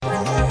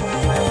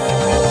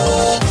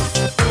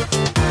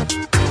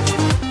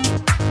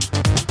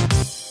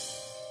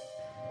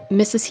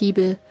Mrs.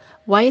 Hiebel,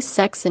 why is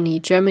Saxony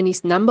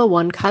Germany's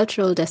 #1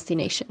 cultural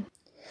destination?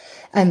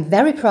 I'm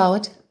very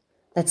proud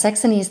that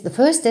Saxony is the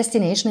first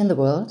destination in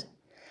the world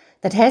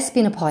that has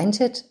been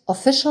appointed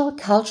official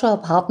cultural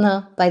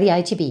partner by the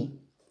ITB.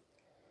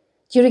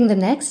 During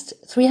the next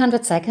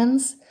 300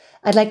 seconds,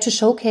 I'd like to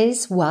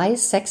showcase why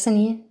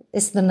Saxony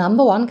is the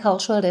 #1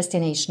 cultural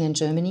destination in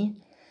Germany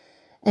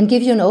and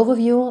give you an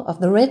overview of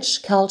the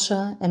rich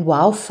culture and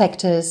wow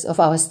factors of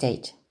our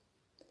state.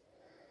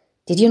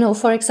 Did you know,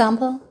 for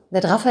example,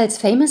 that Raphael's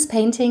famous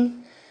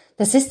painting,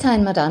 The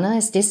Sistine Madonna,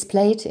 is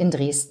displayed in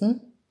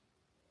Dresden?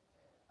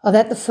 Or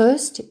that the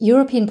first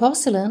European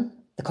porcelain,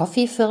 the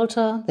coffee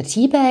filter, the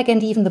tea bag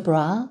and even the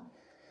bra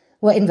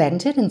were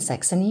invented in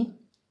Saxony?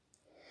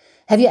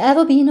 Have you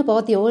ever been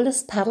aboard the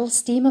oldest paddle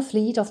steamer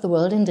fleet of the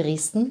world in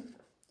Dresden?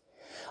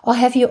 Or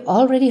have you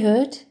already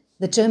heard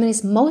that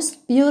Germany's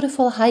most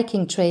beautiful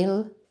hiking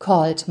trail,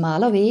 called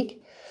Malerweg,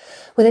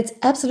 with its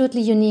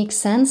absolutely unique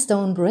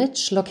sandstone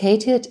bridge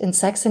located in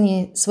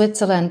Saxony,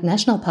 Switzerland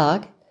National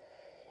Park,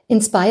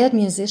 inspired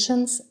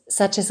musicians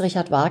such as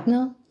Richard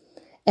Wagner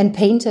and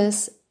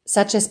painters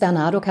such as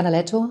Bernardo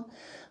Canaletto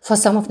for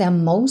some of their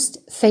most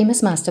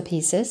famous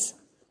masterpieces?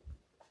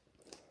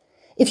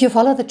 If you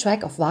follow the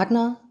track of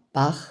Wagner,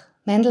 Bach,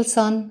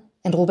 Mendelssohn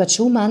and Robert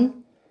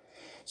Schumann,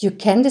 you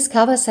can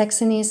discover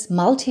Saxony's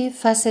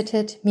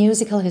multifaceted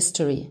musical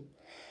history,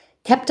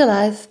 kept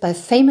alive by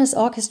famous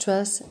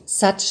orchestras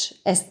such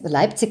as the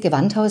Leipzig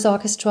Gewandhaus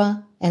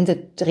Orchestra and the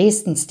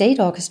Dresden State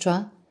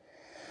Orchestra,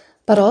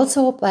 but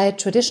also by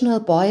traditional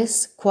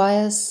boys'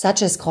 choirs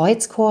such as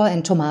Kreuzchor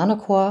and Thomaner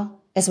Chor,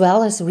 as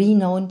well as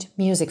renowned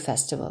music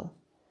festival.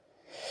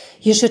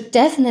 You should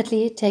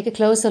definitely take a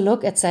closer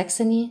look at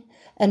Saxony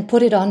and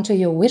put it onto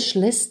your wish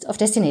list of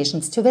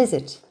destinations to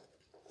visit.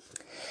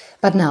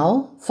 But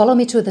now, follow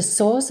me to the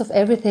source of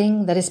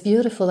everything that is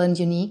beautiful and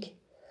unique,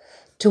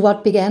 to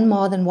what began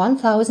more than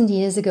 1,000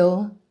 years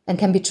ago and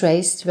can be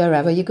traced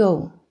wherever you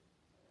go.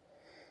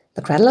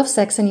 The cradle of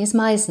Saxony is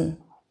Meissen,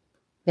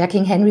 where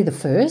King Henry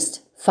I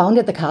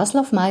founded the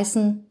Castle of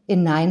Meissen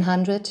in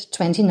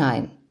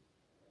 929.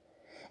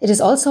 It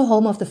is also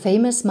home of the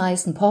famous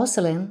Meissen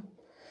porcelain,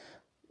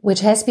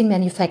 which has been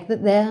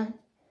manufactured there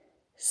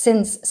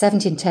since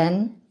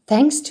 1710,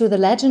 thanks to the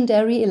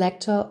legendary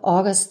Elector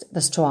August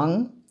the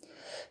Strong,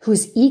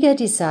 whose eager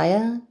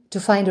desire to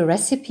find a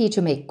recipe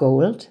to make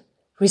gold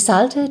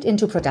resulted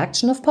into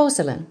production of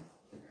porcelain,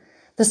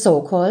 the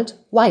so-called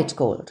white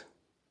gold.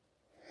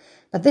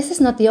 But this is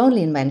not the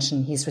only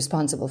invention he is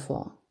responsible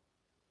for.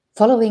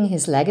 Following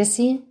his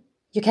legacy,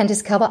 you can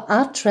discover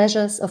art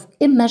treasures of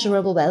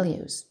immeasurable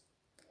values.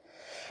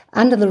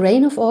 Under the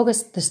reign of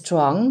August the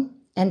Strong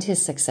and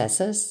his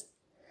successors,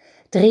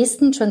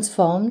 Dresden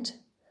transformed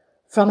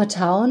from a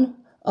town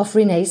of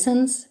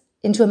Renaissance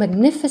into a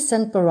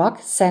magnificent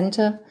Baroque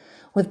center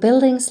with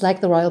buildings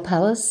like the Royal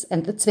Palace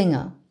and the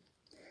Zwinger.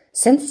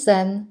 Since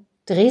then,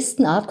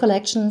 Dresden art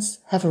collections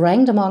have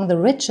ranked among the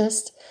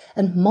richest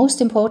and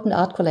most important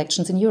art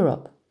collections in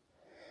Europe.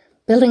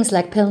 Buildings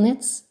like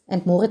Pillnitz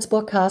and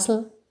Moritzburg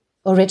Castle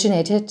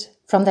originated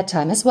from that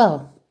time as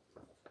well.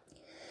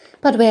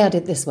 But where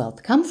did this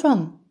wealth come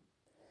from?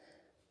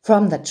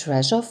 From the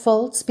treasure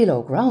vaults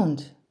below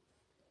ground.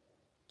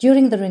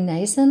 During the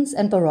Renaissance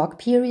and Baroque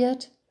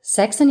period,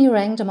 Saxony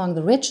ranked among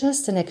the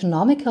richest and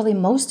economically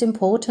most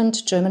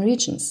important German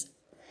regions,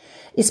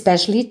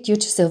 especially due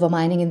to silver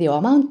mining in the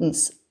Ore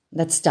Mountains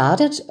that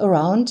started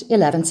around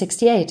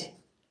 1168.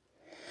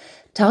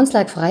 Towns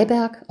like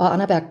Freiberg or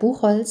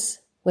Annaberg-Buchholz,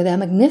 with their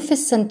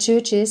magnificent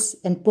churches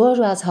and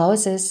bourgeois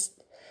houses,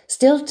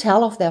 still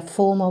tell of their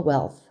former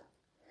wealth.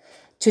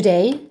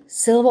 Today,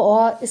 silver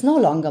ore is no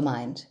longer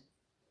mined.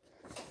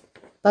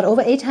 But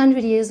over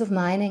 800 years of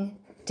mining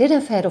did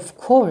have had, of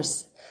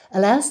course, a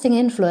lasting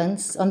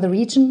influence on the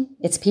region,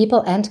 its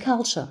people and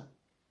culture.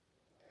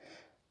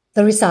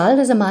 The result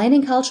is a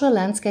mining cultural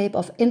landscape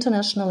of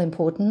international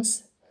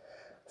importance,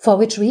 for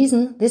which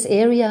reason this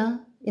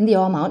area in the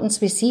Ore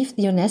Mountains received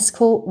the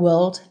UNESCO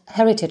World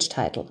Heritage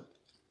title.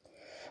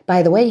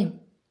 By the way,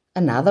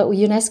 another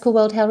UNESCO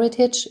World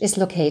Heritage is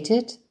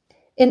located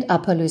in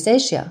Upper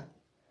Lusatia.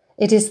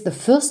 It is the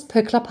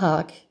Fürst-Pöckler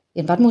Park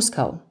in Bad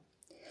Muskau.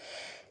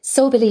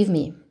 So believe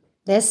me,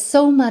 there's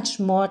so much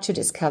more to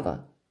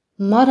discover.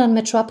 Modern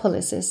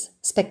metropolises,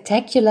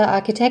 spectacular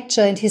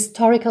architecture and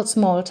historical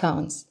small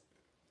towns.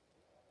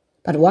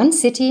 But one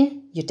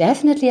city you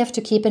definitely have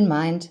to keep in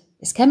mind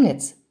is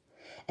Chemnitz,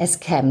 as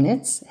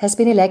Chemnitz has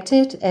been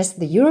elected as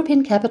the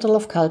European Capital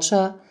of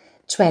Culture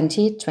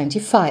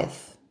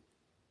 2025.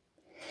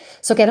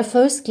 So get a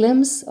first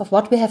glimpse of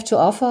what we have to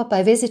offer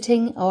by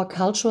visiting our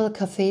cultural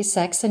café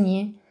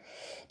Saxony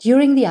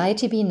during the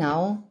ITB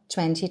Now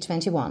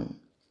 2021.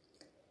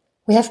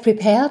 We have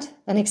prepared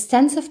an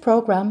extensive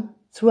program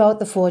throughout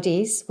the 4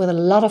 days with a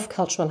lot of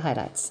cultural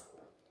highlights.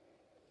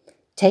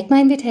 Take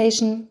my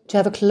invitation to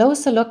have a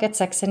closer look at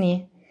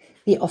Saxony,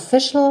 the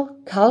official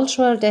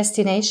cultural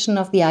destination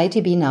of the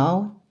ITB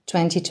Now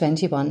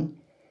 2021,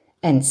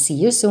 and see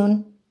you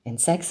soon in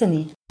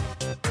Saxony.